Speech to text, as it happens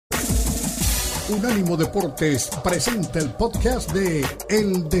Unánimo Deportes presenta el podcast de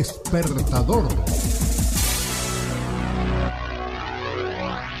El Despertador.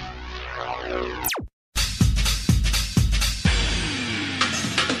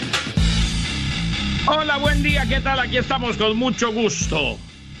 Hola, buen día, ¿qué tal? Aquí estamos con mucho gusto.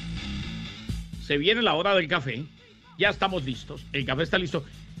 Se viene la hora del café, ya estamos listos, el café está listo.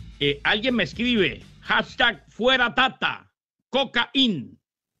 Alguien me escribe, hashtag fuera tata, cocaín,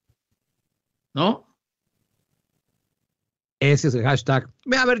 ¿no? Ese es el hashtag.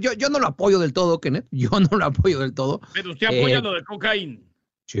 A ver, yo no lo apoyo del todo, Kenneth, yo no lo apoyo del todo. Pero usted apoya lo de cocaín.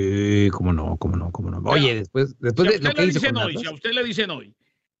 Sí, cómo no. Oye, después de lo que hice con si a usted le dicen hoy,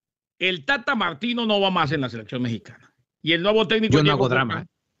 el Tata Martino no va más en la selección mexicana. Y el nuevo técnico... Yo no hago drama.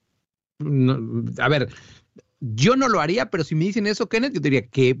 No, a ver, yo no lo haría, pero si me dicen eso, Kenneth, yo diría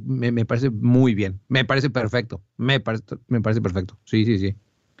que me parece muy bien. Me parece perfecto. Me parece perfecto. Sí.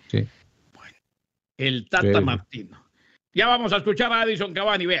 Bueno, el Tata Martino. Ya vamos a escuchar a Edison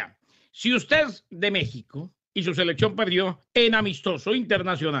Cavani. Vea, si usted es de México y su selección perdió en amistoso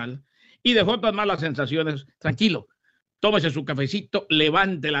internacional y dejó tan malas sensaciones, tranquilo. Tómese su cafecito,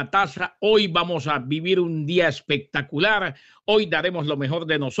 levante la taza. Hoy vamos a vivir un día espectacular. Hoy daremos lo mejor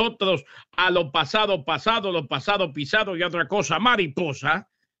de nosotros. A lo pasado, lo pasado pisado y otra cosa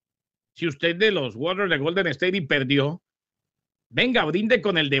mariposa. Si usted de los Warriors de Golden State y perdió, venga, brinde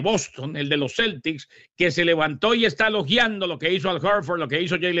con el de Boston, el de los Celtics, que se levantó y está elogiando lo que hizo Al Horford, lo que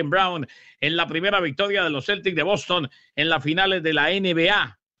hizo Jaylen Brown en la primera victoria de los Celtics de Boston en las finales de la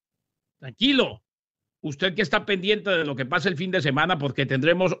NBA. Tranquilo. Usted que está pendiente de lo que pasa el fin de semana, porque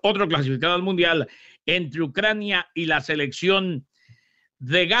tendremos otro clasificado al Mundial entre Ucrania y la selección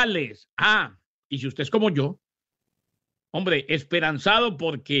de Gales. Y si usted es como yo, hombre, esperanzado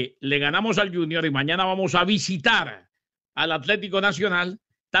porque le ganamos al Junior y mañana vamos a visitar al Atlético Nacional,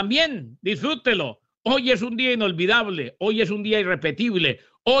 también disfrútelo. Hoy es un día inolvidable, hoy es un día irrepetible,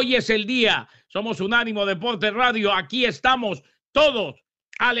 hoy es el día. Somos Unánimo Deportes Radio, aquí estamos todos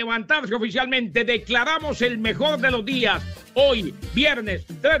a levantarse oficialmente. Declaramos el mejor de los días. Hoy, viernes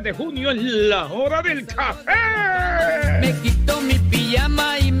 3 de junio, es la hora del café. Me quito mi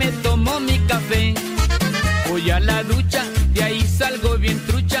pijama y me tomo mi café. Voy a la ducha, de ahí salgo bien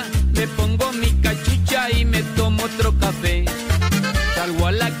trucha. Me pongo mi cachucha y me tomo otro café. Salgo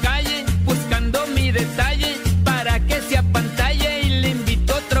a la calle buscando mi detalle para que se apantalle y le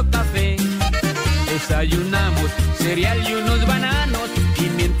invito otro café. Desayunamos cereal y unos bananos. Y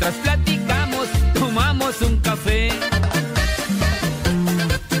mientras platicamos, tomamos un café.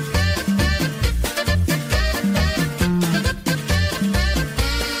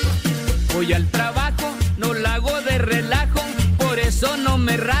 Voy al trabajo, no lo hago de relajo, por eso no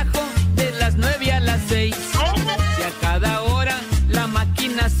me rajo de las 9 a las 6. Si a cada hora la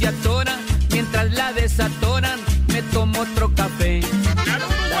máquina se atora, mientras la desatoran, me tomo otro café.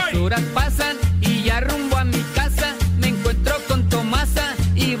 Las horas pasan y ya rumbo a mi casa, me encuentro con Tomasa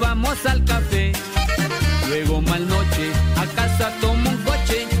y vamos al café. Luego mal noche, a casa tomo un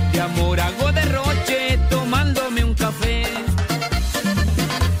coche, de amor hago derroche, tomándome un café.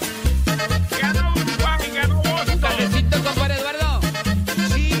 Ganó Juan, ganó Boston. ¿Un cafecito, compadre Eduardo?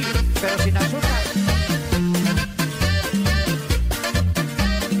 Sí, pero sin azúcar.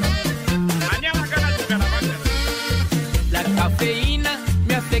 Mañana gana tu caravana. La cafeína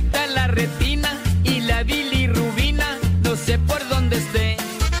me afecta la retina y la bilirrubina, no sé por dónde esté.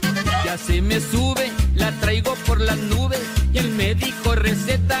 Ya se me sube, la traigo por las nubes y el médico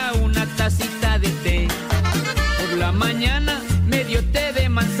receta una tacita de té. Por la mañana me dio té de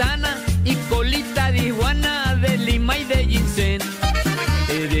manzana y colita de iguana, de lima y de ginseng.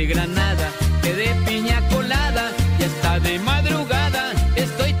 Té de granada, té de piña colada y hasta de madrugada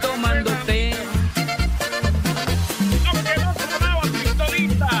estoy tomando té. Aunque no sonaba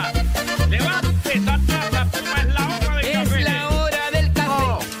pistolita, levante esa taza, toma, es la hora del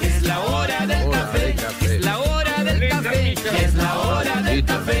café. Es la hora del café, es la hora del café, es la hora del café, es la hora del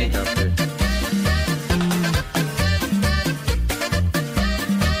café.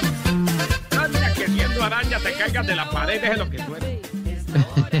 Araña, que siendo araña te caigas de la pared, es lo que suene.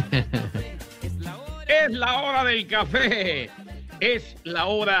 Es la hora del café. Es la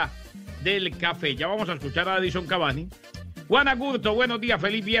hora del café. Ya vamos a escuchar a Edison Cavani. Juan Agurto, buenos días,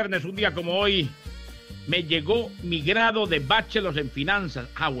 feliz viernes. Un día como hoy me llegó mi grado de bachelor en finanzas.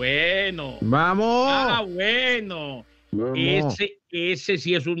 Bueno. ¡Vamos! Bueno. Vamos. Ese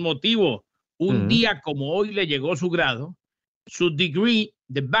sí es un motivo. Un día como hoy le llegó su grado, su degree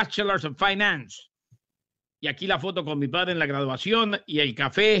de Bachelor of Finance. Y aquí la foto con mi padre en la graduación y el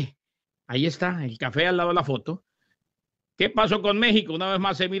café. Ahí está, el café al lado de la foto. ¿Qué pasó con México? Una vez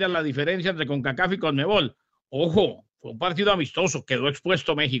más se mira la diferencia entre CONCACAF y CONMEBOL. Ojo, fue un partido amistoso, quedó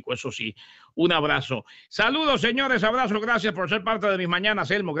expuesto México, eso sí. Un abrazo. Saludos, señores, abrazo, gracias por ser parte de mis mañanas,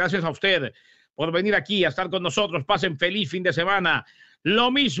 Elmo. Gracias a usted por venir aquí a estar con nosotros. Pasen feliz fin de semana.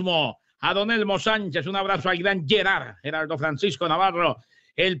 Lo mismo a don Elmo Sánchez, un abrazo al gran Gerardo Francisco Navarro,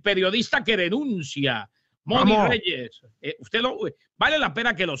 el periodista que denuncia. Moni Reyes, vale la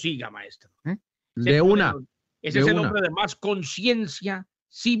pena que lo siga, maestro. Ese es el hombre de más conciencia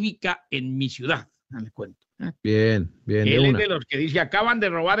cívica en mi ciudad. Le cuento. Bien. Él es de los que dice, acaban de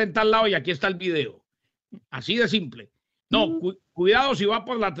robar en tal lado y aquí está el video. Así de simple. No, cuidado si va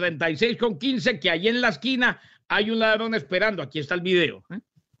por la 36 con 15, que allí en la esquina hay un ladrón esperando. Aquí está el video.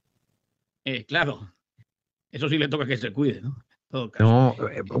 Claro, eso sí le toca que se cuide, ¿no? Todo caso.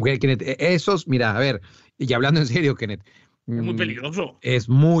 No, Kenneth, esos, mira, a ver, y hablando en serio, Kenneth. Es muy peligroso. Es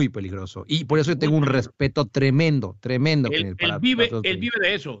muy peligroso. Y por eso yo tengo un respeto tremendo. Él vive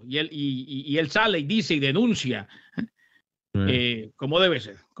de eso. Y él sale y dice y denuncia. Como debe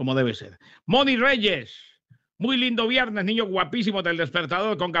ser. Moni Reyes, muy lindo viernes, niño guapísimo del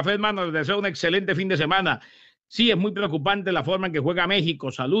Despertador, con café en mano. Les deseo un excelente fin de semana. Sí, es muy preocupante la forma en que juega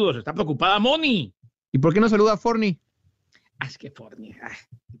México. Saludos. Está preocupada Moni. ¿Y por qué no saluda a Forni? Es que Forni.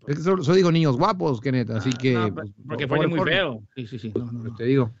 Es que solo digo niños guapos, Kenneth, así que... No, porque Forni es muy feo. Sí. No. Te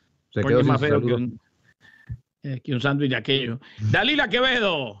digo. Se quedó es más feo que un sándwich de aquello. Dalila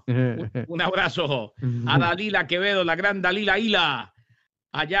Quevedo. Un abrazo a Dalila Quevedo, la gran Dalila Hila,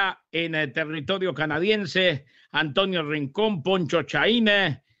 allá en el territorio canadiense. Antonio Rincón, Poncho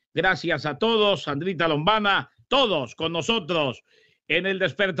Chaine. Gracias a todos. Sandrita Lombana. Todos con nosotros en el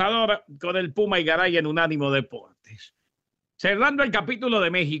Despertador con el Puma y Garay en Unánimo Deportes. Cerrando el capítulo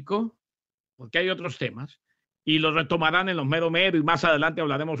de México, porque hay otros temas, y los retomarán en los mero y más adelante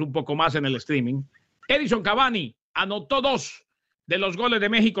hablaremos un poco más en el streaming. Edison Cavani anotó 2 de los goles de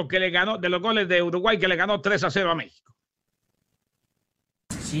México que le ganó, de los goles de Uruguay que le ganó 3-0 a México.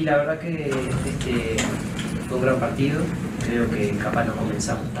 Sí, la verdad que fue un gran partido. Creo que capaz no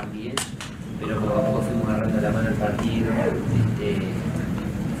comenzamos tan bien, pero poco a poco fuimos agarrando la mano al partido,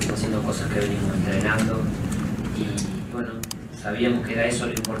 fuimos haciendo cosas que venimos entrenando y bueno, sabíamos que era eso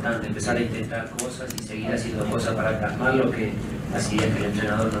lo importante, empezar a intentar cosas y seguir haciendo cosas para plasmar lo que las ideas que el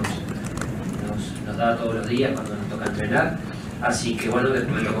entrenador nos da todos los días cuando nos toca entrenar. Así que bueno,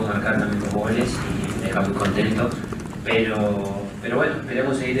 después me tocó marcar también los goles y me deja muy contento, pero bueno,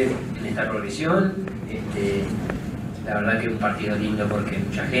 esperemos seguir en esta progresión. La verdad que un partido lindo porque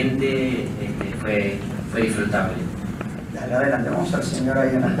mucha gente, fue disfrutable. Dale adelante, vamos al señor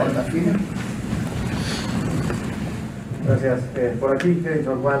ahí en la cuarta fila. Gracias. Por aquí,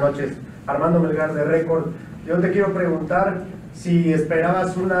 buenas noches. Armando Melgar de Récord. Yo te quiero preguntar si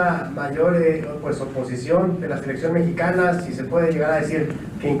esperabas una mayor oposición de la selección mexicana, si se puede llegar a decir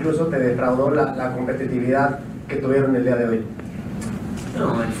que incluso te defraudó la competitividad que tuvieron el día de hoy.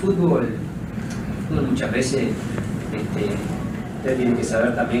 No, el fútbol muchas veces usted tiene que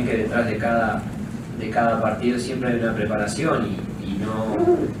saber también que detrás de cada partido siempre hay una preparación y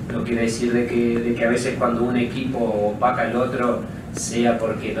no quiere decir de que a veces cuando un equipo opaca al otro sea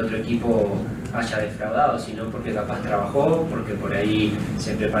porque el otro equipo haya defraudado, sino porque capaz trabajó, porque por ahí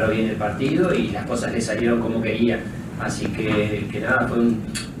se preparó bien el partido y las cosas le salieron como quería. Así que nada, fue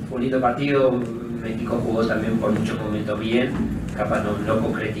un lindo partido. México jugó también por muchos momentos bien, capaz no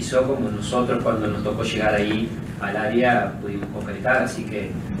concretizó como nosotros cuando nos tocó llegar ahí al área pudimos concretar, así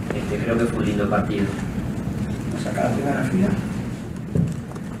que creo que fue un lindo partido. Vamos acá a la primera fila.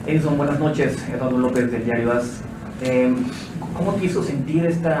 Edison, buenas noches. Eduardo López del Diario AS. ¿Cómo te hizo sentir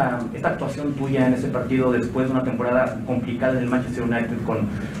esta actuación tuya en ese partido después de una temporada complicada en el Manchester United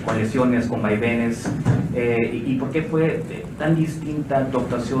con lesiones, con vaivenes? ¿Y por qué fue tan distinta tu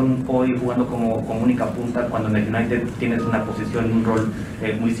actuación hoy jugando como única punta cuando en el United tienes una posición y un rol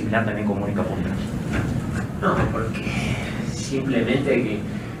muy similar también como única punta? No, porque simplemente que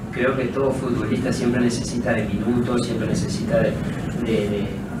creo que todo futbolista siempre necesita de minutos, siempre necesita de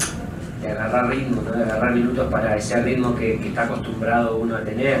agarrar ritmo, ¿no? De agarrar minutos para ese ritmo que está acostumbrado uno a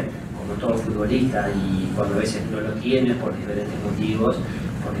tener, como todo futbolista, y cuando a veces no lo tiene por diferentes motivos,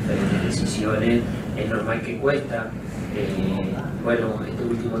 por diferentes decisiones, es normal que cuesta. Bueno, este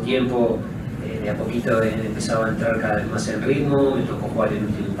último tiempo de a poquito he empezado a entrar cada vez más en ritmo, me tocó jugar el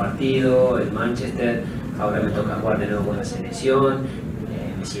último partido, el Manchester, ahora me toca jugar de nuevo con la selección,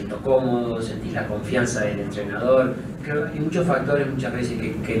 me siento cómodo, sentí la confianza del entrenador. Creo que hay muchos factores muchas veces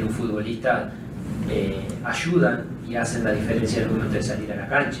que en un futbolista ayudan y hacen la diferencia en el momento de salir a la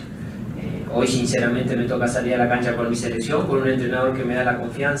cancha. Hoy sinceramente me toca salir a la cancha con mi selección, con un entrenador que me da la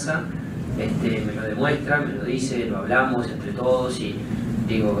confianza, me lo demuestra, me lo dice, lo hablamos entre todos y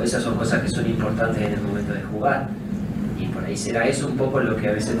digo, esas son cosas que son importantes en el momento de jugar. Y por ahí será eso un poco lo que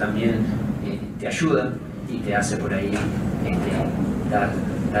a veces también te ayuda y te hace por ahí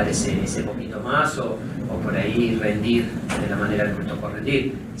dar ese poquito más o por ahí rendir de la manera que me tocó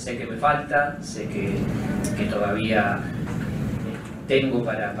rendir. Sé que me falta, sé que todavía tengo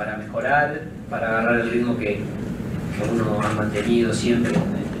para mejorar, para agarrar el ritmo que uno ha mantenido siempre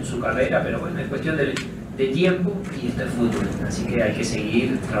en su carrera, pero bueno, es cuestión de tiempo y esto es fútbol, así que hay que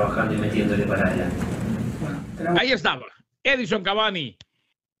seguir trabajando y metiéndole para adelante. Ahí estaba Edison Cavani,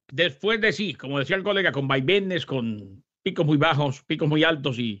 después de sí, como decía el colega, con vaivenes, con picos muy bajos, picos muy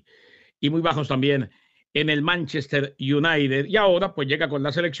altos y muy bajos también en el Manchester United, y ahora pues llega con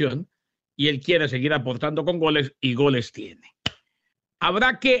la selección y él quiere seguir aportando con goles y goles tiene.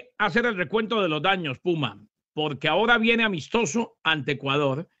 Habrá que hacer el recuento de los daños, Puma, porque ahora viene amistoso ante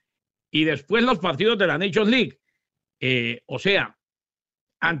Ecuador y después los partidos de la Nations League. O sea,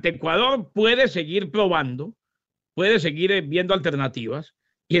 ante Ecuador puede seguir probando, puede seguir viendo alternativas,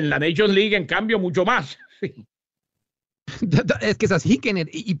 y en la Nations League, en cambio, mucho más. Es que es así, Kenneth,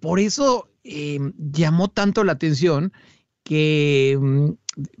 y por eso llamó tanto la atención que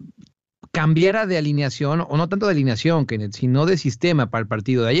cambiara de alineación, o no tanto de alineación, Kenneth, sino de sistema para el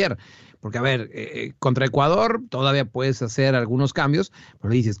partido de ayer. Porque, a ver, contra Ecuador todavía puedes hacer algunos cambios,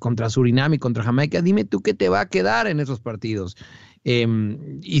 pero dices, contra Surinam y contra Jamaica, dime tú qué te va a quedar en esos partidos.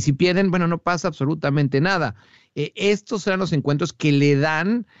 Y si pierden, bueno, no pasa absolutamente nada. Estos serán los encuentros que le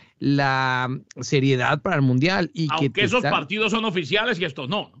dan la seriedad para el Mundial. Y aunque esos partidos son oficiales y estos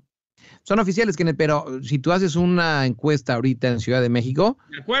no. Son oficiales, Kenneth, pero si tú haces una encuesta ahorita en Ciudad de México...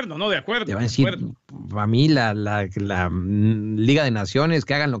 De acuerdo, no, de acuerdo. Te van a decir, para mí, la Liga de Naciones,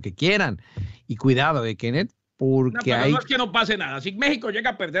 que hagan lo que quieran. Y cuidado, Kenneth, porque no es que no pase nada. Si México llega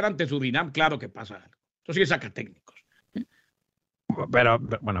a perder ante Surinam, claro que pasa algo. Eso sí es saca técnicos. Pero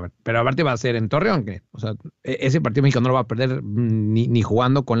bueno, a ver, pero aparte va a ser en Torreón, Kenneth. O sea, ese partido México no lo va a perder ni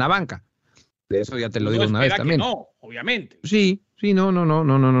jugando con la banca. De eso ya te lo digo una vez también. No, obviamente. Sí,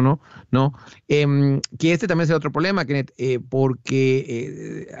 no. Que este también es otro problema, Kenneth,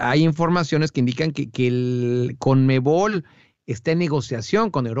 porque hay informaciones que indican que el CONMEBOL está en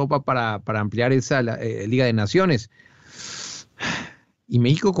negociación con Europa para ampliar esa Liga de Naciones. ¿Y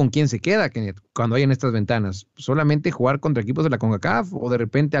México con quién se queda, Kenneth, cuando hay en estas ventanas? ¿Solamente jugar contra equipos de la CONCACAF o de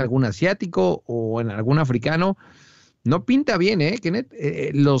repente algún asiático o en algún africano? No pinta bien, Kenneth,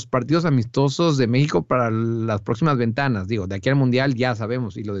 los partidos amistosos de México para las próximas ventanas. Digo, de aquí al Mundial ya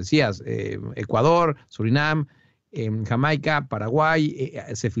sabemos, y lo decías, Ecuador, Surinam, Jamaica, Paraguay,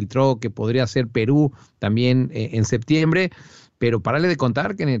 se filtró que podría ser Perú también en septiembre, pero párale de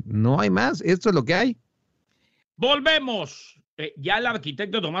contar, Kenneth, no hay más, esto es lo que hay. Volvemos. Ya el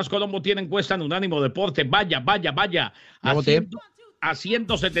arquitecto Tomás Colombo tiene encuesta en Unánimo Deporte. Vaya. A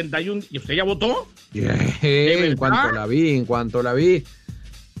 171. ¿Y usted ya votó? En cuanto la vi.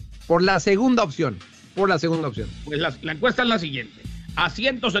 Por la segunda opción. Pues la encuesta es la siguiente. A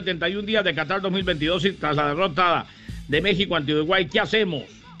 171 días de Qatar 2022 y tras la derrota de México ante Uruguay, ¿qué hacemos?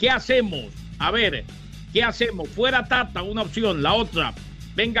 A ver, ¿qué hacemos? Fuera Tata, una opción. La otra,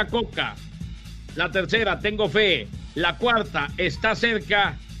 venga Coca. La tercera, tengo fe. La cuarta, está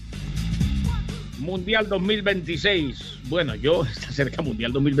cerca Mundial 2026. Bueno, está cerca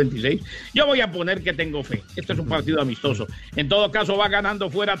Mundial 2026. Yo voy a poner que tengo fe. Esto es un partido amistoso. En todo caso, va ganando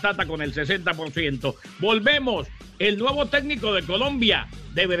fuera Tata con el 60%. Volvemos. El nuevo técnico de Colombia,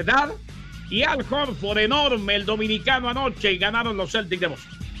 de verdad. Y Al Horford, enorme, el dominicano anoche, y ganaron los Celtics de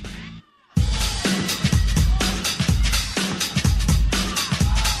Boston.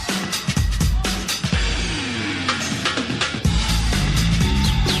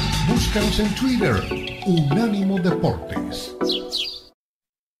 Búscanos en Twitter, Unánimo Deportes. 1, 2,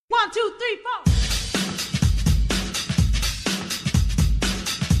 3,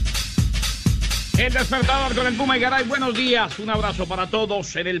 4. El Despertador con el Puma y Garay. Buenos días. Un abrazo para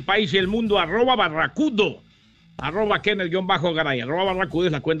todos en el país y el mundo. @Barracudo. @Kenner_Garay. @Barracudo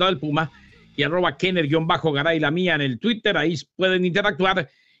es la cuenta del Puma. Y @Kenner_Garay la mía en el Twitter. Ahí pueden interactuar.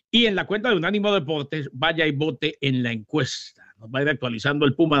 Y en la cuenta de Unánimo Deportes, vaya y vote en la encuesta. Nos va a ir actualizando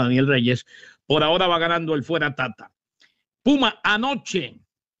el Puma Daniel Reyes. Por ahora va ganando el fuera Tata. Puma, anoche,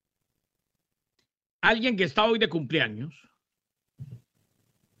 alguien que está hoy de cumpleaños,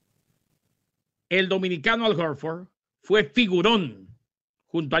 el dominicano Al Horford, fue figurón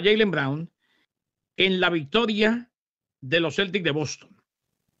junto a Jaylen Brown en la victoria de los Celtics de Boston.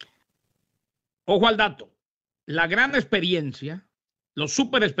 Ojo al dato, la gran experiencia, los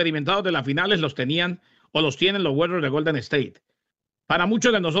súper experimentados de las finales los tenían o los tienen los Warriors de Golden State. para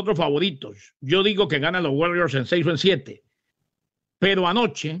muchos de nosotros favoritos. Yo digo que ganan los Warriors en 6 o en 7. Pero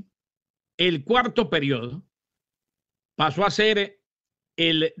anoche, el cuarto periodo pasó a ser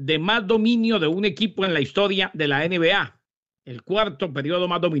el de más dominio de un equipo en la historia de la NBA. El cuarto periodo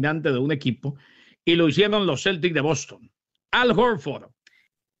más dominante de un equipo. Y lo hicieron los Celtics de Boston. Al Horford,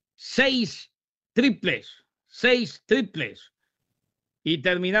 6 triples. Y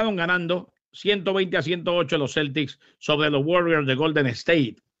terminaron ganando 120-108 los Celtics sobre los Warriors de Golden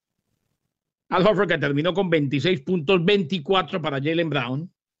State. Al Horford, que terminó con 26 puntos, 24 para Jaylen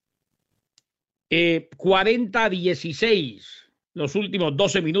Brown. 40-16 los últimos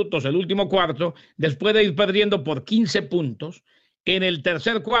 12 minutos, el último cuarto, después de ir perdiendo por 15 puntos en el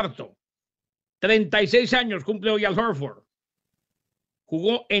tercer cuarto. 36 años cumple hoy Al Horford.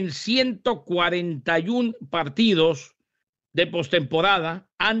 Jugó en 141 partidos de postemporada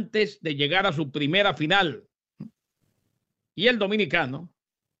antes de llegar a su primera final. Y el dominicano,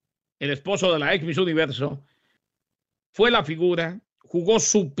 el esposo de la ex Miss Universo, fue la figura, jugó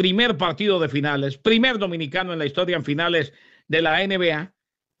su primer partido de finales, primer dominicano en la historia en finales de la NBA,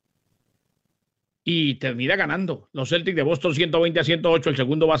 y termina ganando los Celtics de Boston 120-108. El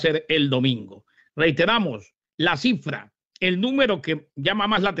segundo va a ser el domingo. Reiteramos la cifra, el número que llama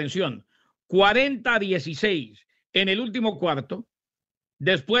más la atención: 40-16 en el último cuarto,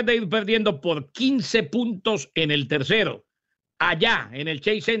 después de ir perdiendo por 15 puntos en el tercero. Allá en el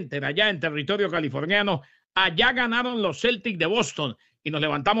Chase Center, allá en territorio californiano, allá ganaron los Celtics de Boston, y nos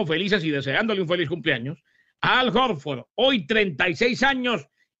levantamos felices y deseándole un feliz cumpleaños a Al Horford, hoy 36 años,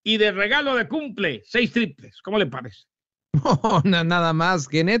 y de regalo de cumple 6 triples. ¿Cómo le parece? No, nada más,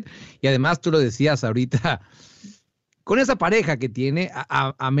 Kenneth. Y además tú lo decías ahorita, con esa pareja que tiene,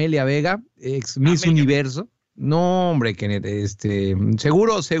 a Amelia Vega, ex Miss Universo. No, hombre, Kenneth,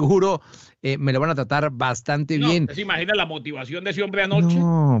 seguro me lo van a tratar bastante bien. ¿Se imagina la motivación de ese hombre anoche?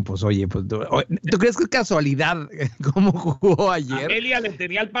 No, pues oye, ¿tú crees que es casualidad cómo jugó ayer? Amelia le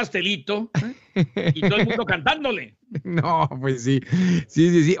tenía el pastelito y todo el mundo cantándole. No, pues sí.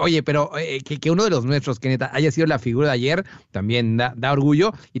 Oye, pero que uno de los nuestros, Kenneth, haya sido la figura de ayer, también da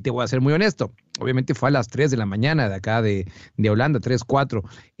orgullo, y te voy a ser muy honesto. Obviamente fue a las 3 de la mañana de acá de Holanda, 3, 4.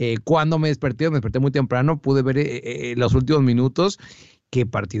 Cuando me desperté muy temprano, pude ver los últimos minutos. Qué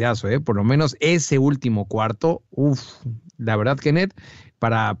partidazo, por lo menos ese último cuarto. La verdad, Kenneth,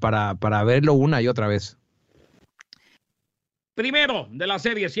 para verlo una y otra vez. Primero de la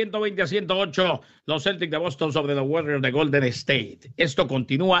serie, 120-108, los Celtics de Boston sobre los Warriors de Golden State. Esto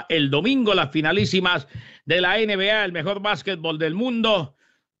continúa el domingo, las finalísimas de la NBA, el mejor básquetbol del mundo.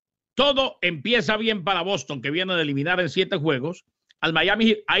 Todo empieza bien para Boston, que viene de eliminar en 7 juegos al Miami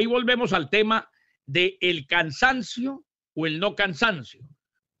Heat. Ahí volvemos al tema del cansancio o el no cansancio.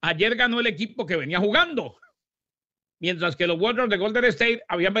 Ayer ganó el equipo que venía jugando, mientras que los Warriors de Golden State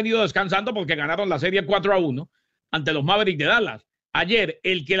habían venido descansando porque ganaron la serie 4-1 ante los Mavericks de Dallas. Ayer,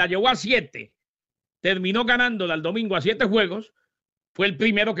 el que la llevó a 7, terminó ganándola el domingo a 7 juegos, fue el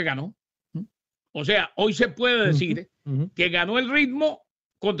primero que ganó. O sea, hoy se puede decir que ganó el ritmo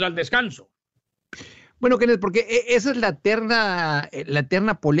contra el descanso. Bueno, Kenneth, porque esa es la eterna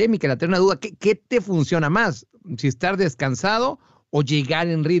polémica, la eterna duda. ¿Qué te funciona más? Si estar descansado o llegar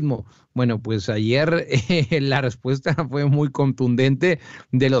en ritmo. Bueno, pues ayer la respuesta fue muy contundente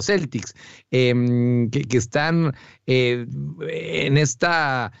de los Celtics, que están en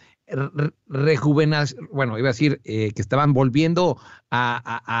esta rejuvenación, bueno, iba a decir que estaban volviendo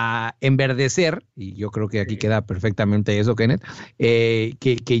a enverdecer, y yo creo que aquí queda perfectamente eso, Kenneth,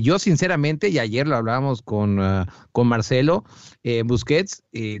 que yo sinceramente, y ayer lo hablábamos con Marcelo Busquets,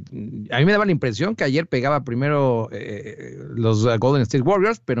 a mí me daba la impresión que ayer pegaba primero los Golden State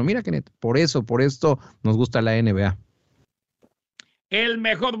Warriors, pero mira, Kenneth, por esto nos gusta la NBA. El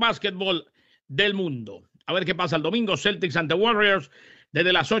mejor básquetbol del mundo. A ver qué pasa el domingo, Celtics ante Warriors,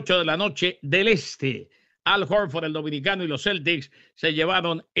 desde las 8 de la noche del este. Al Horford, el dominicano, y los Celtics se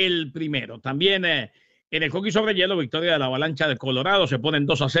llevaron el primero. También en el hockey sobre hielo, victoria de la Avalancha de Colorado. Se ponen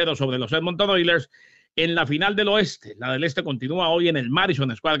 2-0 sobre los Edmonton Oilers en la final del oeste. La del este continúa hoy en el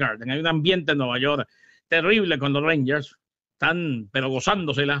Madison Square Garden. Hay un ambiente en Nueva York terrible con los Rangers. Están pero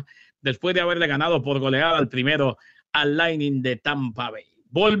gozándosela después de haberle ganado por goleada al primero al Lightning de Tampa Bay.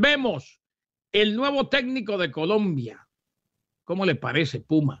 Volvemos. El nuevo técnico de Colombia. ¿Cómo le parece,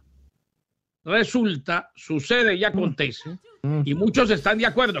 Puma? Resulta, sucede y acontece, y muchos están de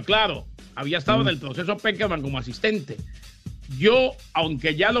acuerdo. Claro, había estado en el proceso Peckerman como asistente. Yo,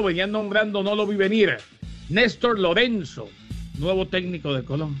 aunque ya lo venían nombrando, no lo vi venir. Néstor Lorenzo, nuevo técnico de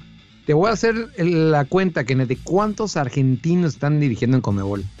Colombia. Te voy a hacer la cuenta, Kenneth, de cuántos argentinos están dirigiendo en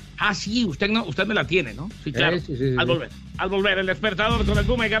Conmebol. Sí, usted me la tiene, ¿no? Sí, claro. Sí. Al volver, el despertador con el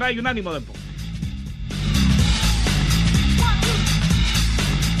Puma y Garay, Unánimo Deportes.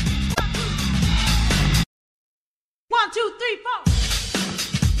 One, two, three, four.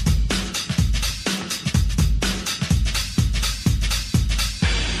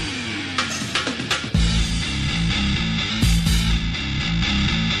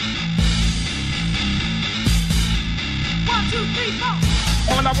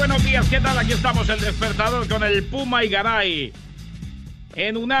 Hola, buenos días, ¿qué tal? Aquí estamos, el despertador con el Puma y Garay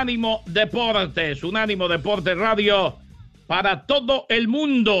en Unánimo Deportes, Unánimo Deportes Radio para todo el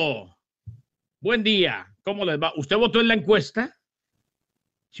mundo. Buen día, ¿cómo les va? ¿Usted votó en la encuesta?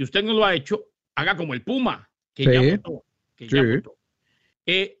 Si usted no lo ha hecho, haga como el Puma, que ya votó. Ya votó.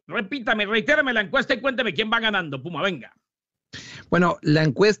 Reitérame la encuesta y cuénteme quién va ganando, Puma, venga. Bueno, la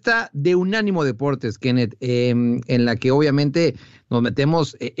encuesta de Unánimo Deportes, Kenneth, en la que obviamente nos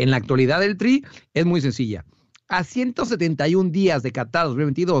metemos en la actualidad del Tri, es muy sencilla. A 171 días de Qatar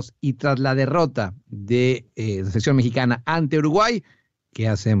 2022 y tras la derrota de la selección mexicana ante Uruguay, ¿qué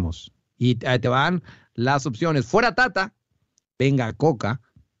hacemos? Y te van las opciones. Fuera Tata, venga Coca,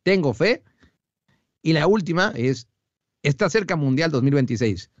 tengo fe. Y la última es, está cerca Mundial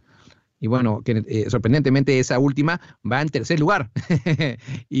 2026. Y bueno, sorprendentemente esa última va en tercer lugar.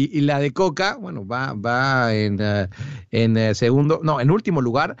 y la de Coca, bueno, va en segundo, no, en último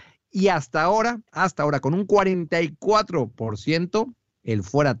lugar. Y hasta ahora, con un 44%, el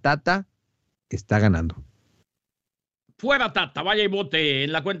fuera Tata está ganando. Fuera Tata, vaya y vote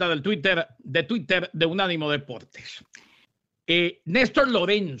en la cuenta del Twitter de Unánimo Deportes. Néstor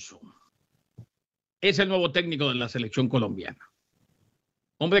Lorenzo es el nuevo técnico de la selección colombiana.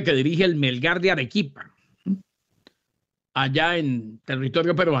 Hombre que dirige el Melgar de Arequipa, allá en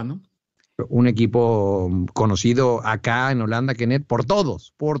territorio peruano. Un equipo conocido acá en Holanda, Kenneth, por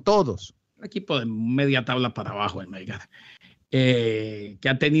todos. Un equipo de media tabla para abajo, el Melgar, que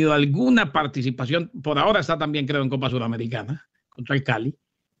ha tenido alguna participación, por ahora está también, creo, en Copa Sudamericana, contra el Cali.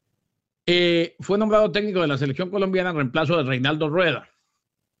 Fue nombrado técnico de la selección colombiana en reemplazo de Reinaldo Rueda.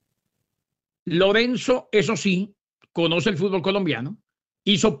 Lorenzo, eso sí, conoce el fútbol colombiano.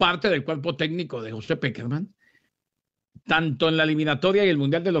 Hizo parte del cuerpo técnico de José Peckerman, tanto en la eliminatoria y el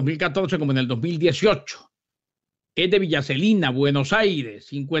Mundial del 2014 como en el 2018. Es de Villacelina, Buenos Aires,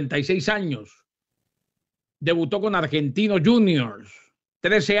 56 años. Debutó con Argentinos Juniors,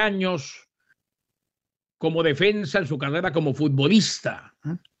 13 años como defensa en su carrera como futbolista.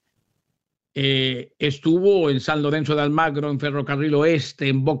 Estuvo en San Lorenzo de Almagro, en Ferrocarril Oeste,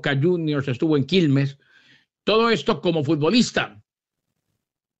 en Boca Juniors, estuvo en Quilmes. Todo esto como futbolista.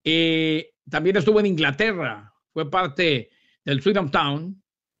 También estuvo en Inglaterra, fue parte del Swindon Town.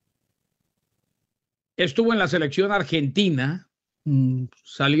 Estuvo en la selección argentina,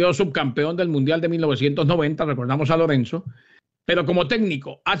 salió subcampeón del Mundial de 1990, recordamos a Lorenzo, pero como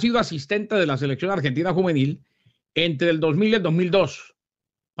técnico ha sido asistente de la selección argentina juvenil entre el 2000 y el 2002.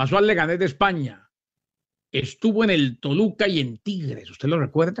 Pasó al Leganés de España, estuvo en el Toluca y en Tigres, ¿usted lo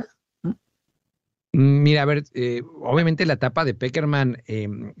recuerda? Mira, a ver, obviamente la etapa de Peckerman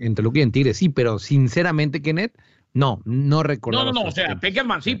en Toluca y en Tigres, sí, pero sinceramente, Kenneth, no recuerdo. No, o sea,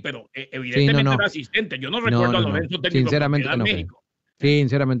 Peckerman sí, pero evidentemente era asistente. Yo no recuerdo a Lorenzo técnico sinceramente en México.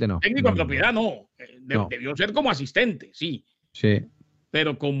 Sinceramente no. Técnico en propiedad no. Debió ser como asistente, sí. Sí.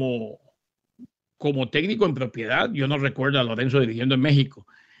 Pero como técnico en propiedad, yo no recuerdo a Lorenzo dirigiendo en México.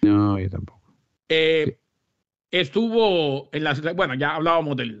 No, yo tampoco. Estuvo en la... Bueno, ya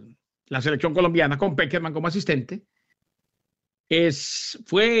hablábamos de la selección colombiana con Peckerman como asistente.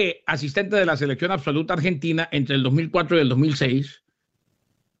 Fue asistente de la selección absoluta argentina entre el 2004 y el 2006.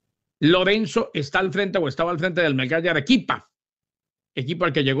 Lorenzo estaba al frente del Melgar de Arequipa, equipo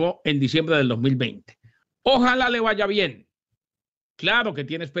al que llegó en diciembre del 2020. Ojalá le vaya bien. Claro que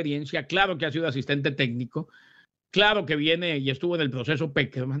tiene experiencia, claro que ha sido asistente técnico, claro que viene y estuvo en el proceso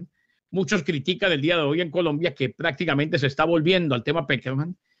Peckerman. Muchos critican el día de hoy en Colombia que prácticamente se está volviendo al tema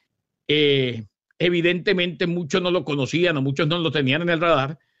Peckerman. Evidentemente muchos no lo conocían o muchos no lo tenían en el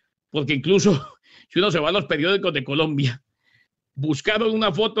radar, porque incluso si uno se va a los periódicos de Colombia, buscaron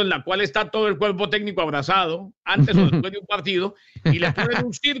una foto en la cual está todo el cuerpo técnico abrazado antes o después de un partido y le ponen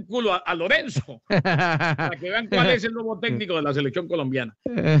un círculo a Lorenzo para que vean cuál es el nuevo técnico de la selección colombiana.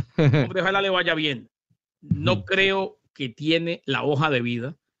 Hombre, ojalá le vaya bien. No creo que tiene la hoja de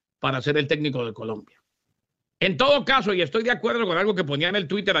vida para ser el técnico de Colombia. En todo caso, y estoy de acuerdo con algo que ponía en el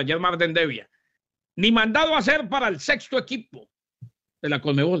Twitter ayer Marden Devia, ni mandado a hacer para el sexto equipo de la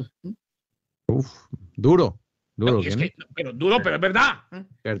Conmebol. Duro. No, pero duro, pero es verdad.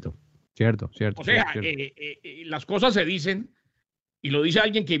 Cierto. O sea, las cosas se dicen Y lo dice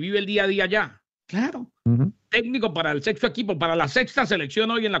alguien que vive el día a día allá. Claro. Técnico para el sexto equipo, para la sexta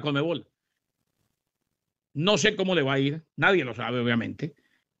selección hoy en la Conmebol. No sé cómo le va a ir. Nadie lo sabe, obviamente.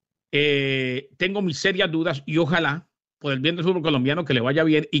 Tengo mis serias dudas y ojalá, por el bien del fútbol colombiano, que le vaya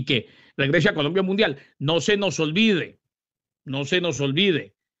bien y que regrese a Colombia Mundial. No se nos olvide.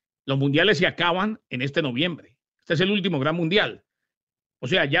 Los mundiales se acaban en este noviembre. Este es el último gran mundial. O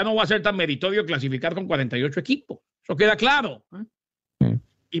sea, ya no va a ser tan meritorio clasificar con 48 equipos. Eso queda claro.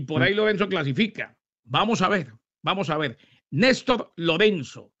 Y por ahí Lorenzo clasifica. Vamos a ver. Néstor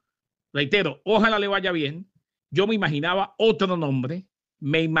Lorenzo. Reitero, ojalá le vaya bien. Yo me imaginaba otro nombre,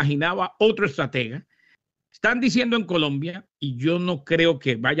 me imaginaba otro estratega. Están diciendo en Colombia, y yo no creo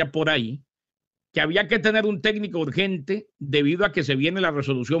que vaya por ahí, que había que tener un técnico urgente debido a que se viene la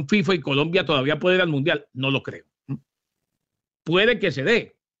resolución FIFA y Colombia todavía puede ir al Mundial. No lo creo. Puede que se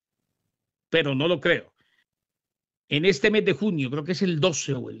dé, pero no lo creo. En este mes de junio, creo que es el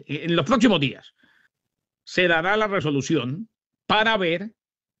 12, en los próximos días, se dará la resolución para ver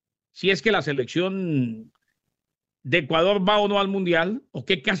si es que la selección de Ecuador va o no al Mundial, o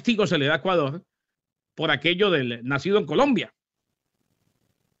qué castigo se le da a Ecuador por aquello del nacido en Colombia.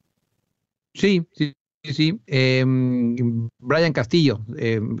 Sí. Brian Castillo,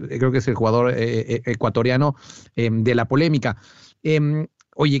 creo que es el jugador ecuatoriano de la polémica.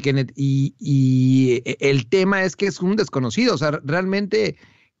 Oye, Kenneth, y el tema es que es un desconocido. O sea, realmente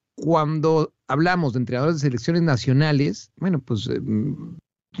cuando hablamos de entrenadores de selecciones nacionales, bueno, pues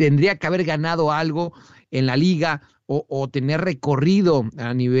tendría que haber ganado algo en la liga o tener recorrido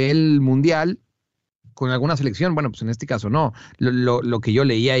a nivel mundial con alguna selección. Bueno, pues en este caso no. Lo que yo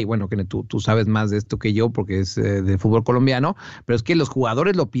leía, y bueno, que tú sabes más de esto que yo porque es de fútbol colombiano, pero es que los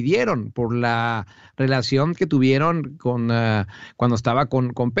jugadores lo pidieron por la relación que tuvieron con cuando estaba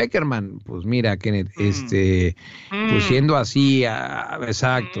con Peckerman. Pues mira, Kenneth, pues siendo así,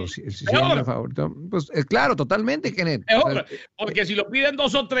 exacto, siendo el favorito, pues claro, totalmente, Kenneth. Porque si lo piden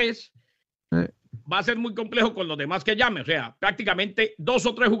 2 o 3, va a ser muy complejo con los demás que llame. O sea, prácticamente 2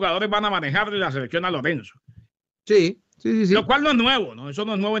 o 3 jugadores van a manejar la selección a Lorenzo. Sí. Lo cual no es nuevo, ¿no? Eso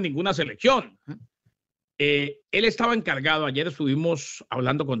no es nuevo en ninguna selección. Él estaba encargado, ayer estuvimos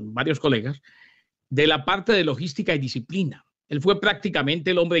hablando con varios colegas, de la parte de logística y disciplina. Él fue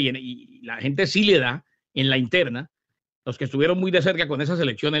prácticamente el hombre, y la gente sí le da en la interna, los que estuvieron muy de cerca con esa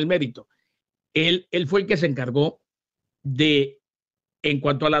selección, el mérito. Él fue el que se encargó de, en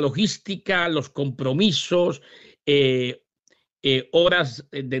cuanto a la logística, los compromisos, horas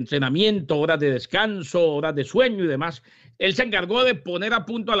de entrenamiento, horas de descanso, horas de sueño y demás. Él se encargó de poner a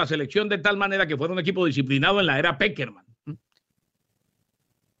punto a la selección de tal manera que fuera un equipo disciplinado en la era Peckerman.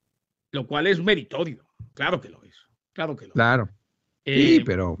 Lo cual es meritorio. Claro que lo es. Claro. Sí,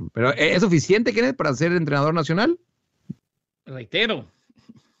 pero ¿es suficiente, Kenneth, para ser entrenador nacional? Reitero.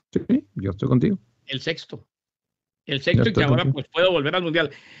 Sí, yo estoy contigo. El sexto y que ahora pues puede volver al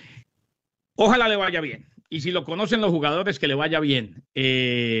Mundial. Ojalá le vaya bien. Y si lo conocen los jugadores, que le vaya bien.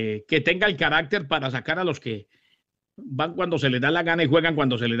 Que tenga el carácter para sacar a los que van cuando se les da la gana y juegan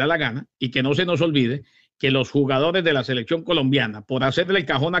cuando se les da la gana. Y que no se nos olvide que los jugadores de la selección colombiana, por hacerle el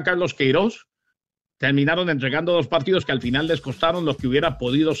cajón a Carlos Queiroz, terminaron entregando 2 partidos que al final les costaron lo que hubiera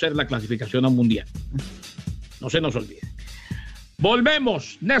podido ser la clasificación a un Mundial. No se nos olvide.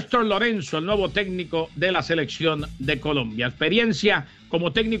 Volvemos. Néstor Lorenzo, el nuevo técnico de la selección de Colombia. Experiencia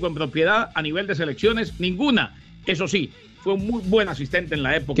como técnico en propiedad a nivel de selecciones, ninguna. Eso sí, fue un muy buen asistente en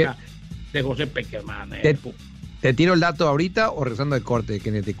la época de José Peckerman. ¿Te tiro el dato ahorita o regresando de corte?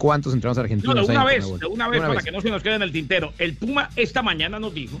 ¿De cuántos entrenadores argentinos hay? De una vez para que no se nos quede en el tintero. El Puma esta mañana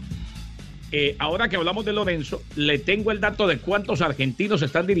nos dijo, ahora que hablamos de Lorenzo, le tengo el dato de cuántos argentinos se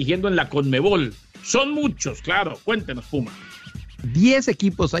están dirigiendo en la Conmebol. Son muchos, claro. Cuéntenos, Puma. 10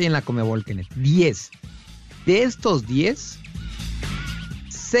 equipos hay en la Conmebol, Kenneth. 10. De estos 10,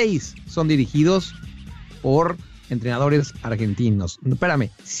 6 son dirigidos por entrenadores argentinos.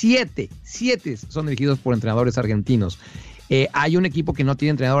 Espérame, 7 son dirigidos por entrenadores argentinos. Hay un equipo que no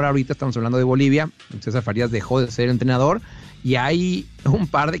tiene entrenador ahorita, estamos hablando de Bolivia. César Farías dejó de ser entrenador y hay un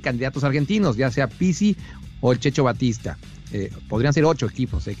par de candidatos argentinos, ya sea Pizzi o el Checho Batista. Podrían ser 8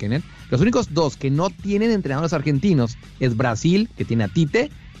 equipos, Kenneth. Los únicos 2 que no tienen entrenadores argentinos es Brasil, que tiene a Tite,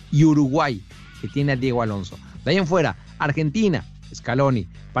 y Uruguay, que tiene a Diego Alonso. De ahí en fuera, Argentina, Scaloni,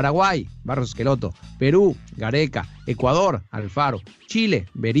 Paraguay, Barros Esqueloto, Perú, Gareca, Ecuador, Alfaro, Chile,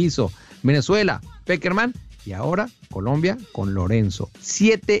 Berizzo, Venezuela, Peckerman, y ahora Colombia con Lorenzo.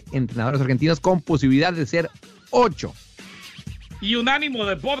 7 entrenadores argentinos con posibilidad de ser 8. Y Unánimo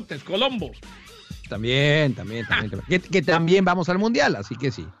Deportes, Colombo. También. Que también vamos al Mundial, así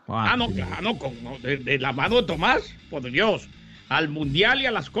que sí. Claro, de la mano de Tomás, por Dios. al Mundial y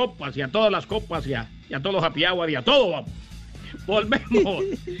a las copas, y a todas las copas, y a todos los happy hour, y a todo vamos. Volvemos.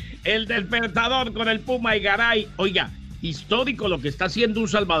 El despertador con el Puma y Garay. Oiga, histórico lo que está haciendo un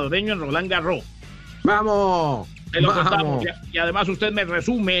salvadoreño en Roland Garros. ¡Vamos! Vamos. Y además usted me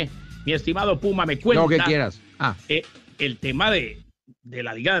resume, mi estimado Puma, me cuenta. Lo que quieras. El tema de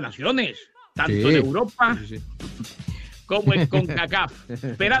la Liga de Naciones, tanto en Europa como en CONCACAF.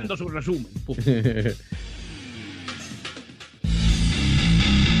 Esperando su resumen. Puma.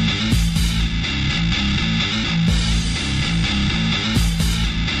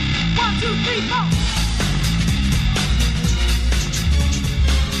 1, 2, 3, 4.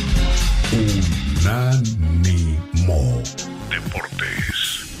 Unánimo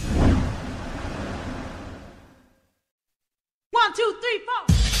Deportes. 1, 2, 3,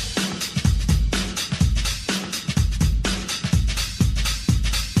 4.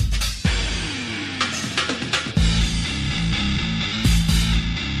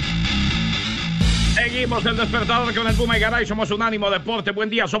 Seguimos el despertador con el Puma y Garay. Somos Unánimo Deporte. Buen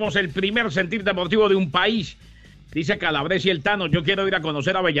día. Somos el primer sentir deportivo de un país. Dice Calabres y el Tano. Yo quiero ir a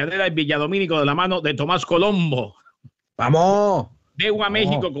conocer a Avellaneda y Villadomínico de la mano de Tomás Colombo. ¡Vamos! Veo a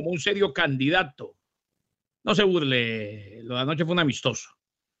México como un serio candidato. No se burle. Lo de anoche fue un amistoso.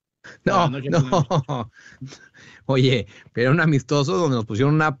 No. Oye, pero era un amistoso donde nos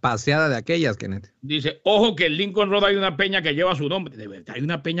pusieron una paseada de aquellas, Kenneth. Dice, ojo que en Lincoln Road hay una peña que lleva su nombre. ¿De verdad hay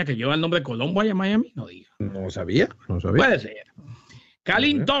una peña que lleva el nombre de Colombo allá en Miami? No diga. No sabía. Puede ser.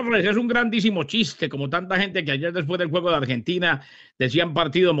 Calín Torres es un grandísimo chiste, como tanta gente que ayer después del juego de Argentina decían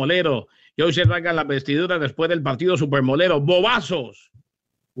partido molero y hoy se rasgan las vestiduras después del partido supermolero. ¡Bobazos!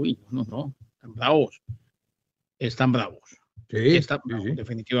 Uy, no. Están bravos. Sí,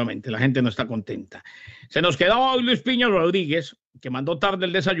 definitivamente. La gente no está contenta. Se nos quedaba hoy Luis Piño Rodríguez, que mandó tarde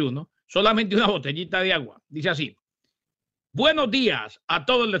el desayuno, solamente una botellita de agua. Dice así: buenos días a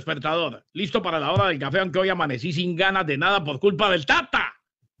todo el despertador. Listo para la hora del café, aunque hoy amanecí sin ganas de nada por culpa del Tata.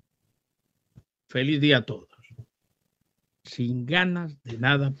 Feliz día a todos. Sin ganas de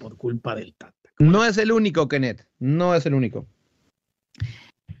nada por culpa del Tata. No es el único, Kenneth. No es el único.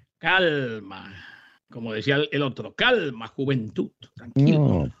 Calma. Como decía el otro, calma, juventud,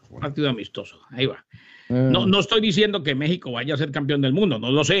 tranquilo, partido amistoso, ahí va. No estoy diciendo que México vaya a ser campeón del mundo,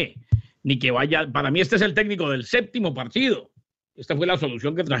 no lo sé, ni que vaya, para mí este es el técnico del 7º partido. Esta fue la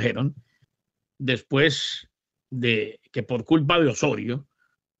solución que trajeron después de que por culpa de Osorio,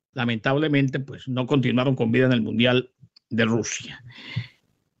 lamentablemente, pues no continuaron con vida en el Mundial de Rusia.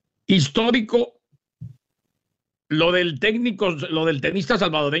 Histórico lo del tenista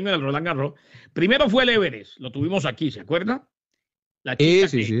salvadoreño en el Roland Garros. Primero fue el Everest, lo tuvimos aquí, ¿se acuerda? La chica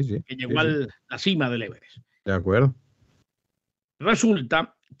que llegó a la cima del Everest. De acuerdo.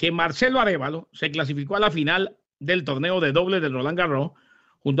 Resulta que Marcelo Arévalo se clasificó a la final del torneo de dobles del Roland Garros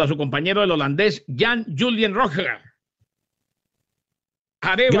junto a su compañero el holandés Jan-Julian Roger.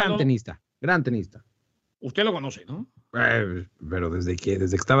 Arévalo, gran tenista. Usted lo conoce, ¿no? Pero desde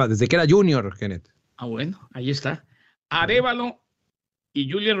que era junior, Kenneth. Ah, bueno, ahí está. Arévalo y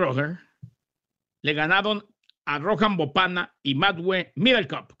Julian Roger le ganaron a Rohan Bopana y Matwe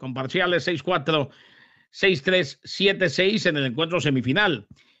Middlecup con parciales 6-4, 6-3, 7-6 en el encuentro semifinal.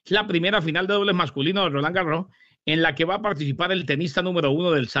 Es la primera final de dobles masculino de Roland Garros en la que va a participar el tenista número 1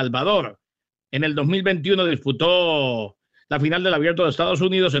 del Salvador. En el 2021 disputó la final del Abierto de Estados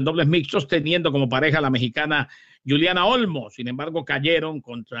Unidos en dobles mixtos, teniendo como pareja a la mexicana Juliana Olmo. Sin embargo, cayeron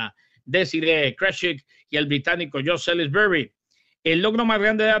contra Desiree Kreshik y el británico Josh Salisbury. El logro más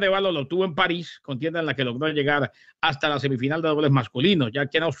grande de Arévalo lo tuvo en París, contienda en la que logró llegar hasta la semifinal de dobles masculinos, ya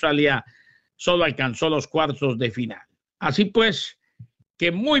que en Australia solo alcanzó los cuartos de final. Así pues,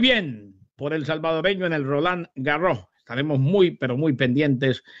 que muy bien por el salvadoreño en el Roland Garros. Estaremos muy, pero muy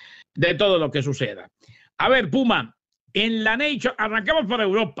pendientes de todo lo que suceda. A ver, Puma, en la Nation, arrancamos por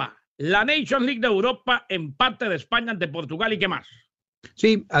Europa. La Nations League de Europa, empate de España ante Portugal y qué más.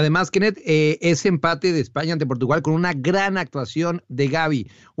 Sí, además, Kenneth, ese empate de España ante Portugal con una gran actuación de Gavi.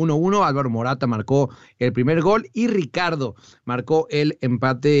 1-1, Álvaro Morata marcó el primer gol y Ricardo marcó el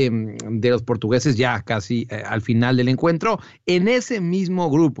empate de los portugueses ya casi al final del encuentro. En ese mismo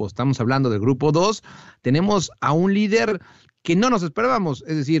grupo, estamos hablando del grupo 2, tenemos a un líder que no nos esperábamos,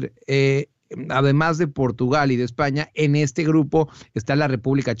 es decir, además de Portugal y de España, en este grupo está la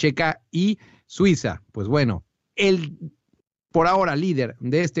República Checa y Suiza. Pues bueno, por ahora líder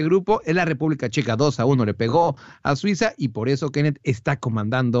de este grupo es la República Checa. 2-1 le pegó a Suiza y por eso Kenneth está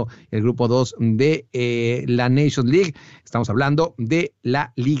comandando el grupo 2 de la Nations League. Estamos hablando de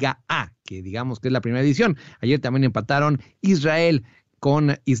la Liga A, que digamos que es la primera edición. Ayer también empataron Israel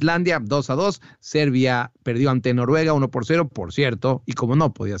con Islandia 2-2. Serbia perdió ante Noruega 1-0, por cierto, y como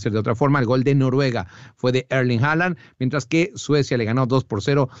no podía ser de otra forma, el gol de Noruega fue de Erling Haaland, mientras que Suecia le ganó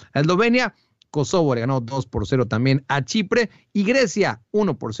 2-0 a Eslovenia. Kosovo le ganó 2-0 también a Chipre y Grecia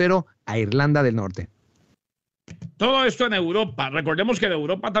 1-0 a Irlanda del Norte. Todo esto en Europa. Recordemos que en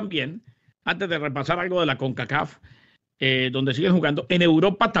Europa también, antes de repasar algo de la CONCACAF, donde siguen jugando, en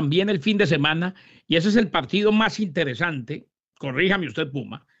Europa también el fin de semana, y ese es el partido más interesante, corríjame usted,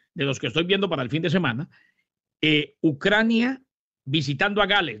 Puma, de los que estoy viendo para el fin de semana, Ucrania visitando a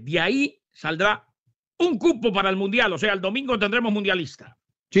Gales. De ahí saldrá un cupo para el Mundial, o sea, el domingo tendremos mundialista.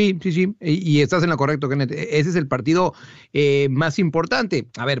 Sí, y estás en lo correcto, Kenneth. Ese es el partido más importante.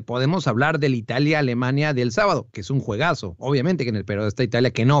 A ver, podemos hablar del Italia-Alemania del sábado, que es un juegazo, obviamente, Kenneth, pero esta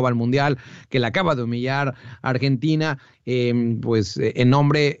Italia que no va al Mundial, que la acaba de humillar a Argentina, pues en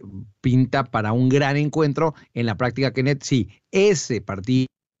nombre pinta para un gran encuentro. En la práctica, Kenneth, sí, ese partido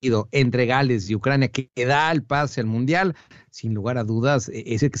entre Gales y Ucrania que da el pase al Mundial, sin lugar a dudas,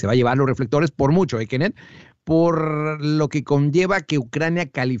 es el que se va a llevar los reflectores por mucho, Kenneth, por lo que conlleva que Ucrania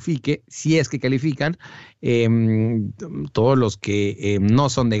califique, si es que califican, todos los que no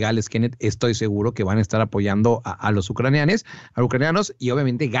son de Gales, Kenneth, estoy seguro que van a estar apoyando a los ucranianos, y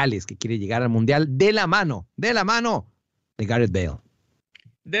obviamente Gales, que quiere llegar al Mundial de la mano de Gareth Bale.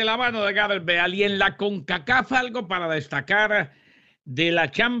 De la mano de Gareth Bale. Y en la CONCACAF algo para destacar de la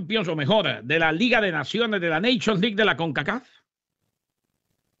Champions, o mejor, de la Liga de Naciones, de la Nations League de la CONCACAF.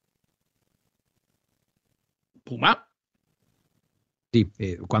 Puma. Sí,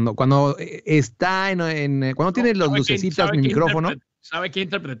 cuando está cuando tiene los lucecitas mi micrófono. ¿Sabe qué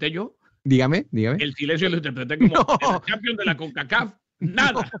interpreté yo? Dígame. El silencio lo interpreté como el campeón de la CONCACAF.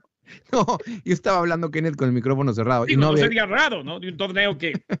 Nada. No, yo estaba hablando, Kenneth, con el micrófono cerrado. Digo, no sería raro, ¿no? De un torneo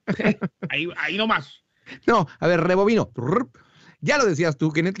que ahí nomás. No, a ver, rebobino. Ya lo decías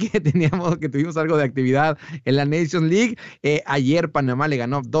tú, Kenneth, que tuvimos algo de actividad en la Nations League. Ayer Panamá le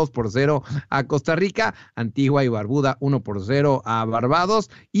ganó 2-0 a Costa Rica, Antigua y Barbuda 1-0 a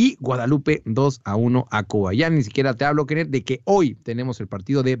Barbados y Guadalupe 2-1 a Cuba. Ya ni siquiera te hablo, Kenneth, de que hoy tenemos el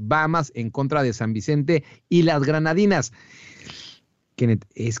partido de Bahamas en contra de San Vicente y las Granadinas. Kenneth,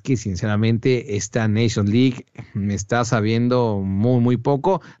 es que sinceramente esta Nation League me está sabiendo muy, muy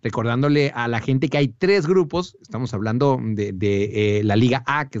poco, recordándole a la gente que hay 3 grupos, estamos hablando de la Liga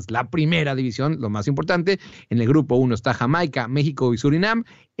A, que es la primera división, lo más importante. En el grupo 1 está Jamaica, México y Surinam,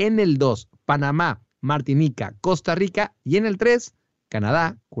 en el 2, Panamá, Martinica, Costa Rica, y en el 3,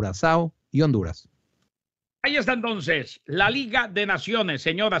 Canadá, Curazao y Honduras. Ahí está entonces la Liga de Naciones,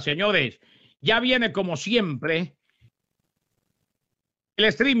 señoras, señores. Ya viene como siempre el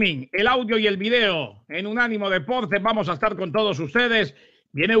streaming, el audio y el video en Unánimo Deportes. Vamos a estar con todos ustedes.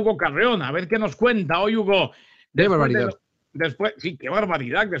 Viene Hugo Carreón, a ver qué nos cuenta hoy, Hugo. Qué barbaridad. Sí, qué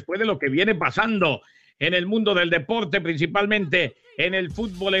barbaridad, después de lo que viene pasando en el mundo del deporte, principalmente en el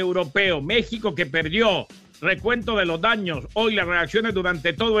fútbol europeo. México que perdió, recuento de los daños, hoy las reacciones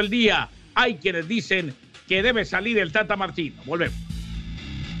durante todo el día. Hay quienes dicen que debe salir el Tata Martino. Volvemos.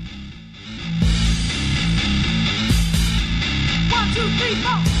 One, two, three,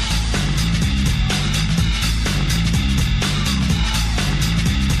 four.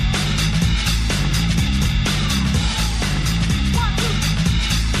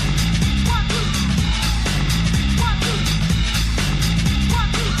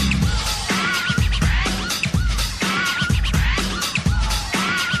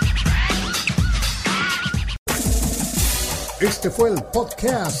 Este fue el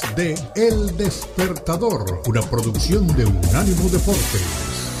podcast de El Despertador, una producción de Unánimo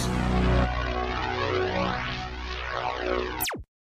Deportes.